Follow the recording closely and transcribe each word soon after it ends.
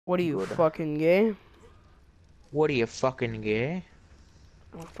What are you, Good. fucking gay? What are you fucking gay?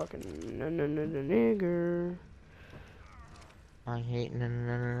 I'm fucking nigger. I hate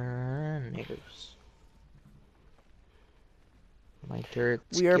niggers. My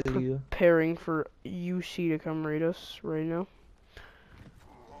turrets We are kill you. preparing for UC to come raid us right now.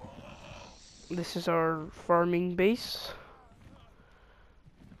 This is our farming base.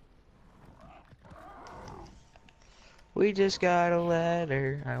 We just got a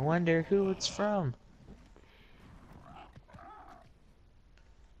letter. I wonder who it's from.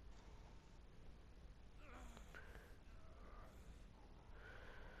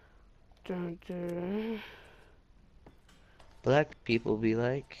 Dun, dun. Black people be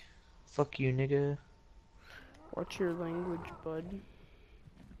like, fuck you, nigga. Watch your language, bud.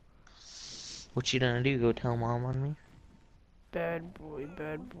 What you gonna do? Go tell mom on me? Bad boy,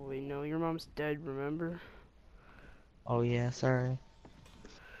 bad boy. No, your mom's dead, remember? Oh yeah, sorry.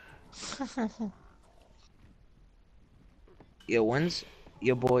 Yo, when's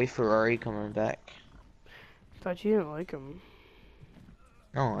your boy Ferrari coming back? Thought you didn't like him.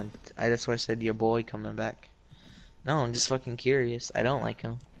 No, that's why I said your boy coming back. No, I'm just fucking curious. I don't like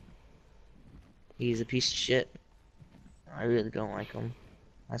him. He's a piece of shit. I really don't like him.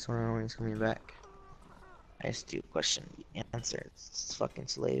 I just wanna know when he's coming back. I asked you a question, you answer. It's fucking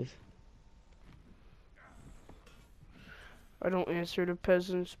slave. I don't answer to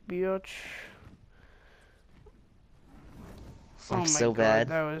peasants, bitch. Oh Like my so god, bad.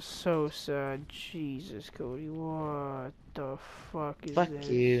 that was so sad. Jesus, Cody, what the fuck is Fuck this?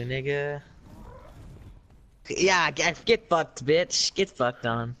 you, nigga. Yeah, get fucked, bitch. Get fucked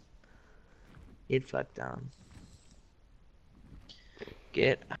on. Get fucked on.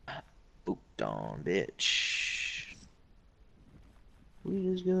 Get booped on, bitch. We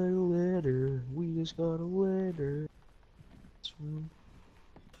just got a letter. We just got a letter.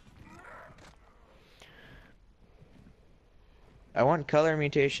 I want color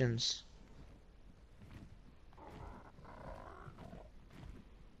mutations.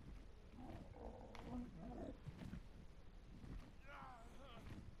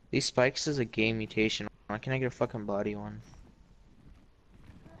 These spikes is a game mutation. Why can't I get a fucking body one?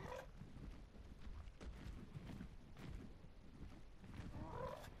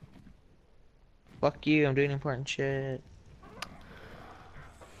 Fuck you, I'm doing important shit.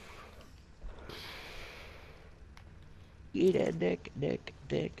 Eat a dick, dick,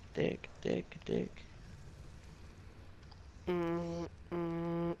 dick, dick, dick, dick. Mm,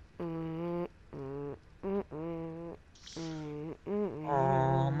 mm, mm, mm, mm, mm, mm,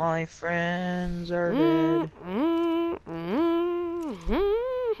 All mm, my friends are mm, dead. mm,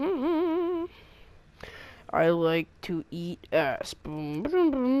 mm. I like to eat ass. Boom,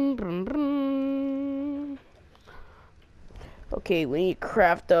 boom, boom, boom, boom. Okay, we need to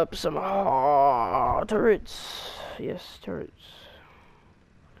craft up some turrets. Yes, turrets.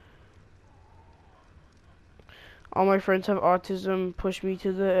 All my friends have autism. Push me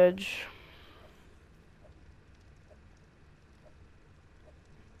to the edge.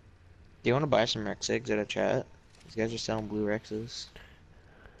 Do you want to buy some Rex eggs at a chat? These guys are selling blue Rexes.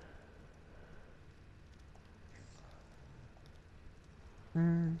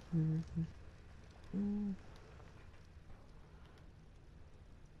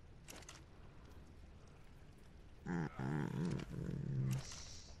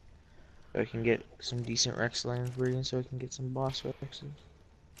 So I can get some decent Rex lands breeding so I can get some boss Rexes.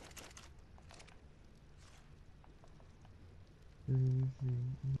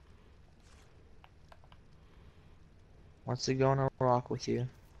 Wants to go on a rock with you.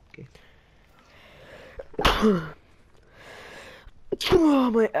 Okay. Oh,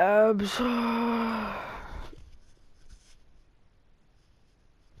 my abs.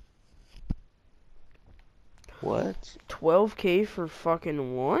 What? 12K for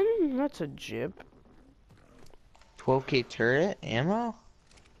fucking one? That's a jip. 12k turret ammo?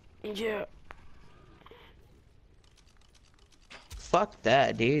 Yeah. Fuck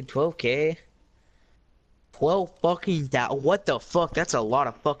that, dude. 12k? 12 fucking that. What the fuck? That's a lot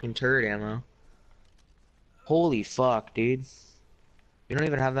of fucking turret ammo. Holy fuck, dude. We don't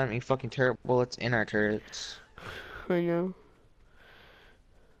even have that many fucking turret bullets in our turrets. I know.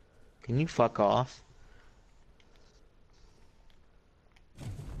 Can you fuck off?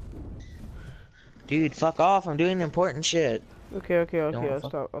 Dude, fuck off. I'm doing important shit. Okay, okay, okay. Don't I'll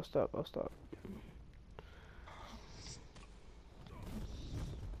fuck. stop. I'll stop. I'll stop.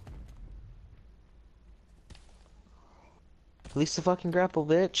 Release the fucking grapple,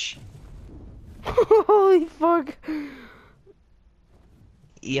 bitch. Holy fuck.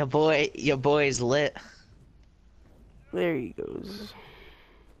 Your boy's lit. There he goes.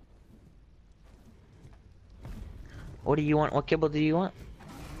 What do you want? What cable do you want?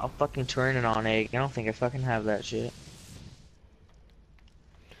 I'll fucking turn it on, egg. I don't think I fucking have that shit.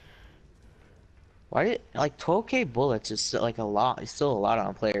 Why did like 12k bullets is still like a lot? It's still a lot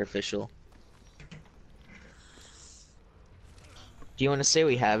on player official. Do you want to say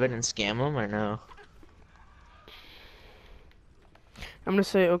we have it and scam them or no? I'm gonna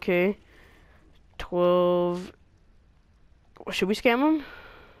say okay. 12. Should we scam them?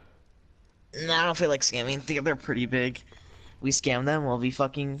 No, I don't feel like scamming. I think they're pretty big. We scam them, we'll be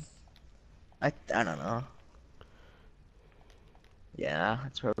fucking. I don't know. Yeah,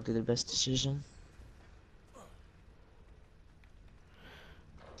 that's probably the best decision.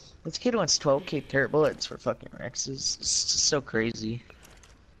 This kid wants 12k turret bullets for fucking Rexes. It's just so crazy.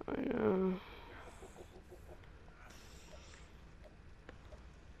 I know.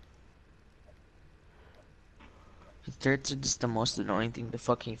 The turrets are just the most annoying thing to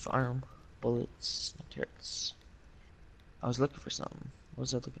fucking farm. Bullets, not turrets. I was looking for something. What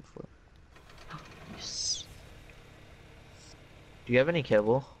was I looking for? Yes. Do you have any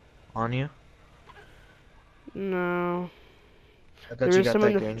cable on you? No. I thought There you is got some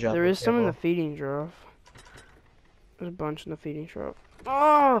that in green the drop there of is some in the cable. feeding trough. There's a bunch in the feeding trough.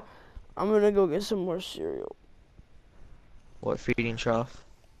 Oh, I'm gonna go get some more cereal. What feeding trough?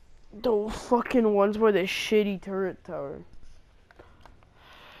 The fucking ones where the shitty turret tower.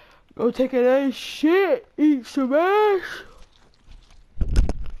 Go take a nice shit. Eat some ass.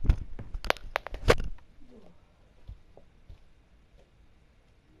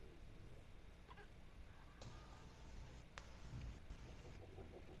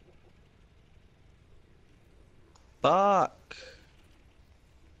 Fuck.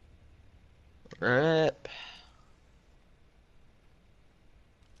 Rip.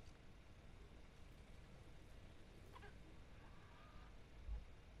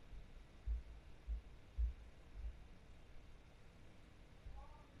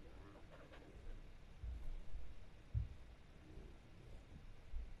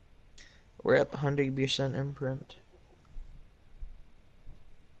 Rip 100% imprint.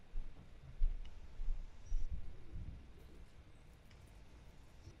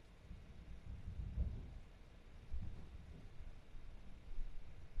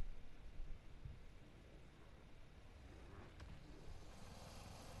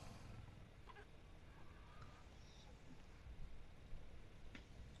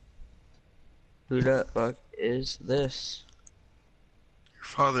 Who the fuck is this? Your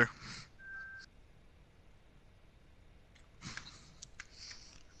father.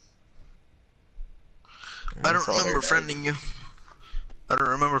 I don't remember friending you. I don't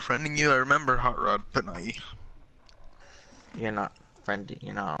remember friending you. I remember Hot Rod, but not you. You're not friendly.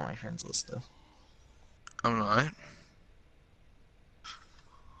 You're not on my friends list though. I'm not.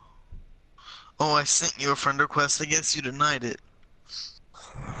 Oh, I sent you a friend request. I guess you denied it.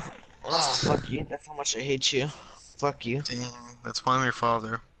 Oh, fuck you. That's how much I hate you. Fuck you. Dang, that's why I'm your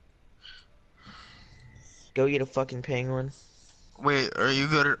father. Go eat a fucking penguin. Wait, are you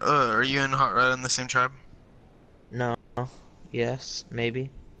good? Are you and Hot Rod in the same tribe? No. Yes.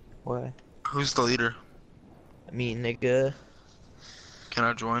 Maybe. Why? Who's the leader? Me, nigga. Can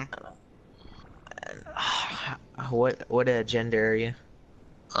I join? What gender are you?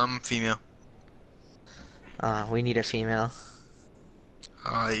 I'm female. We need a female.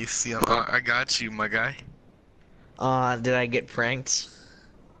 You see, I got you, my guy. Did I get pranked?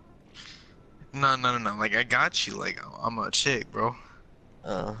 No. Like, I got you. Like, I'm a chick, bro.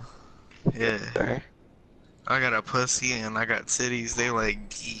 Oh. Yeah. Sorry. I got a pussy and I got titties. They like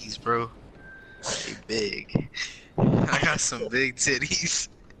D's, bro. They big. I got some big titties.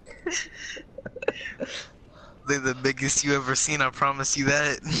 They're the biggest you ever seen, I promise you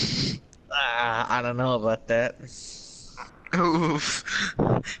that. I don't know about that. Oof.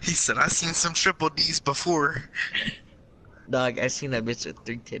 He said, I seen some triple D's before. Dog, I seen that bitch with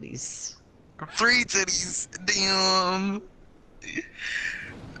 3 titties. 3 titties. Damn.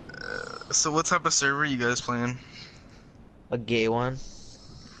 So what type of server you guys playing? A gay one?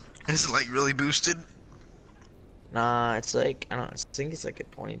 Is it like really boosted? Nah, it's like, I think it's like a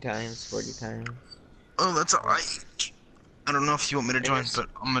 20 times, 40 times. Oh, that's alright. I don't know if you want me to join, but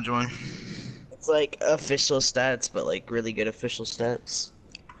I'm gonna join. It's like official stats, but like really good official stats.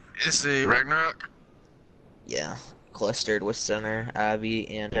 Is it Ragnarok? Yeah, clustered with Center, Abbey,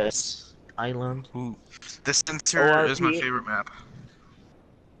 and Island. Ooh. The Center is my ORP. favorite map.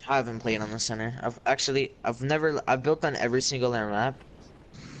 I haven't played on the Center. I've built on every single map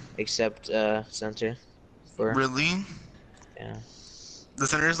except Center. Really? Yeah. The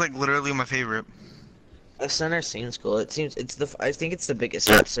Center is like literally my favorite. The Center seems cool. I think it's the biggest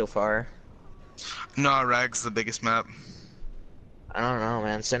map so far. No, Rag's the biggest map. I don't know,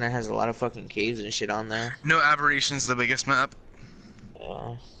 man. Center has a lot of fucking caves and shit on there. No, Aberration's the biggest map.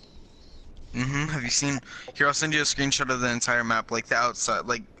 Uh, Have you seen? Here, I'll send you a screenshot of the entire map, like the outside,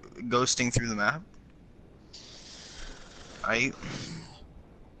 like ghosting through the map. Right?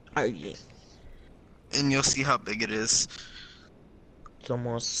 yeah. And you'll see how big it is. It's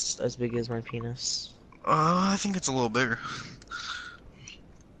almost as big as my penis. I think it's a little bigger.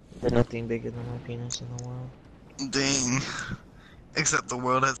 There's nothing bigger than my penis in the world. Dang. Except the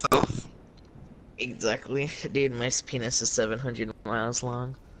world itself. Exactly. Dude, my penis is 700 miles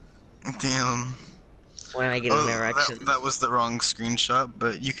long. Damn. When I get an erection. That was the wrong screenshot,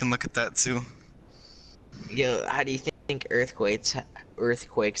 but you can look at that too. Yo, how do you think earthquakes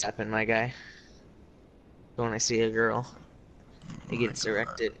happen, my guy? When I see a girl, it gets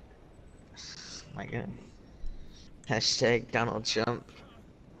erected. My God. Hashtag Donald Trump.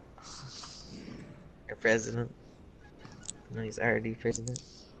 Our president. No, he's already president.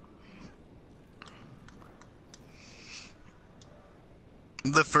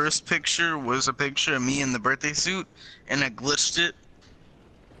 The first picture was a picture of me in the birthday suit, and I glitched it.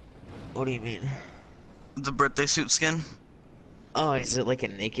 What do you mean? The birthday suit skin. Oh, is it like a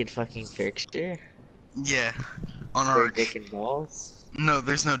naked fucking picture? Yeah. On For our dick and balls? No,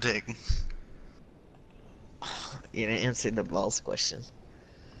 there's no dick. You didn't answer the balls question.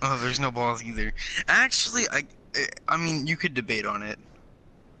 Oh, there's no balls either. Actually, I mean, you could debate on it.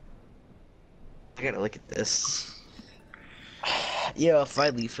 I gotta look at this. Yo, if I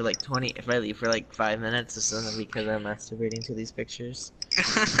leave for like 5 minutes, it's only because I'm masturbating to these pictures.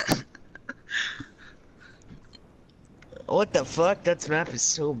 What the fuck? That map is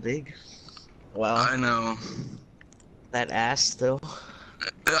so big. Wow. I know. That ass, though.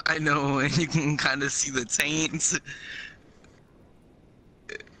 I know, and you can kind of see the taints.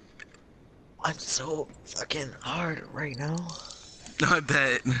 I'm so fucking hard right now. I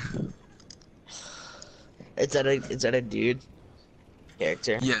bet. Is that a dude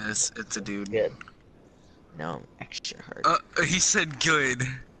character? Yes, it's a dude. Good. No, I'm extra hard. He said good.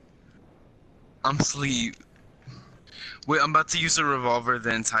 I'm asleep. Wait, I'm about to use a revolver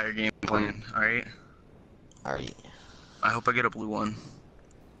the entire game plan, alright? Alright. I hope I get a blue one.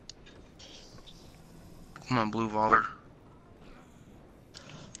 Come on, blue revolver.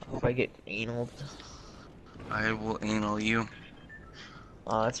 I hope I get anal. I will anal you.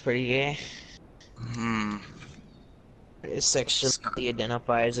 Oh, that's pretty gay. Is sexually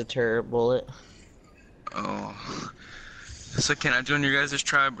identify as a turret bullet. Oh. So can I join your guys'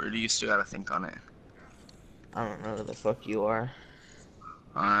 tribe, or do you still gotta think on it? I don't know who the fuck you are.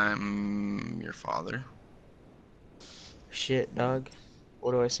 I'm your father. Shit, dog.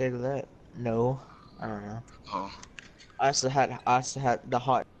 What do I say to that? No. I don't know. Oh. I also had the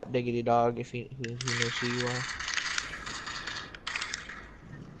hot diggity dog if who knows who you are.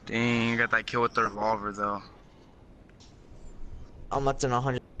 Dang, you got that kill with the revolver, though. I'm not in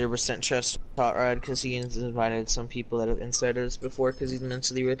 100% trust Hot Rod because he has invited some people that have insiders before because he's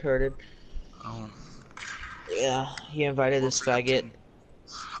mentally retarded. Oh. Yeah, he invited this faggot.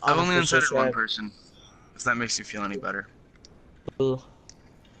 I've only incited one tribe. person. If that makes you feel any better. Who?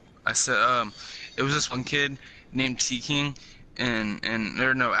 I said, it was this one kid named T King, and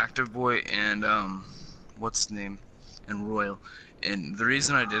there no Active Boy and what's his name, and Royal. And the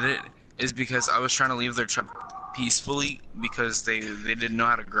reason I did it is because I was trying to leave their tribe peacefully because they didn't know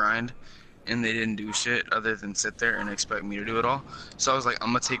how to grind, and they didn't do shit other than sit there and expect me to do it all. So I was like, I'm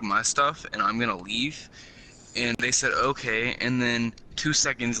gonna take my stuff and I'm gonna leave. And they said okay, and then 2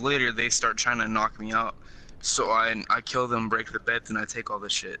 seconds later they start trying to knock me out. So I kill them, break the beds, and I take all the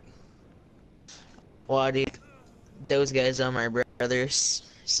shit. Well, dude, those guys are my brothers,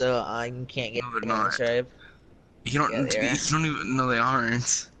 so I can't get No, they're in the not. tribe. You don't Yeah, need to be, they are. you don't even know they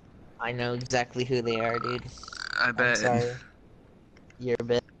aren't. I know exactly who they are, dude. I I'm bet. sorry. You're a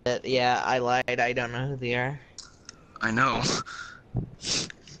bit. Yeah, I lied. I don't know who they are. I know.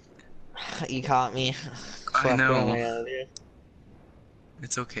 You caught me. I Fuck, know. what am I gonna do?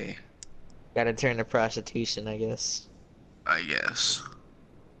 It's okay. Gotta turn to prostitution, I guess. I guess.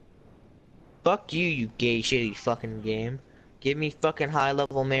 Fuck you, you gay shitty fucking game. Give me fucking high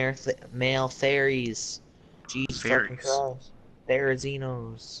level male fairies. Jesus fucking Fairies? Christ.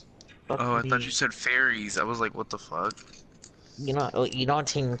 Therazinos. Fuck Oh, I me. thought you said fairies. I was like, what the fuck? You don't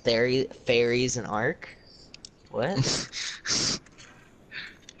team fairies and Ark? What?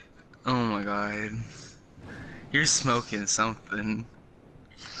 Oh my god. You're smoking something.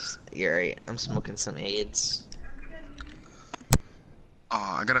 You're right. I'm smoking some AIDS.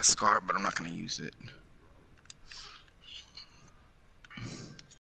 Oh, I got a scar, but I'm not gonna use it.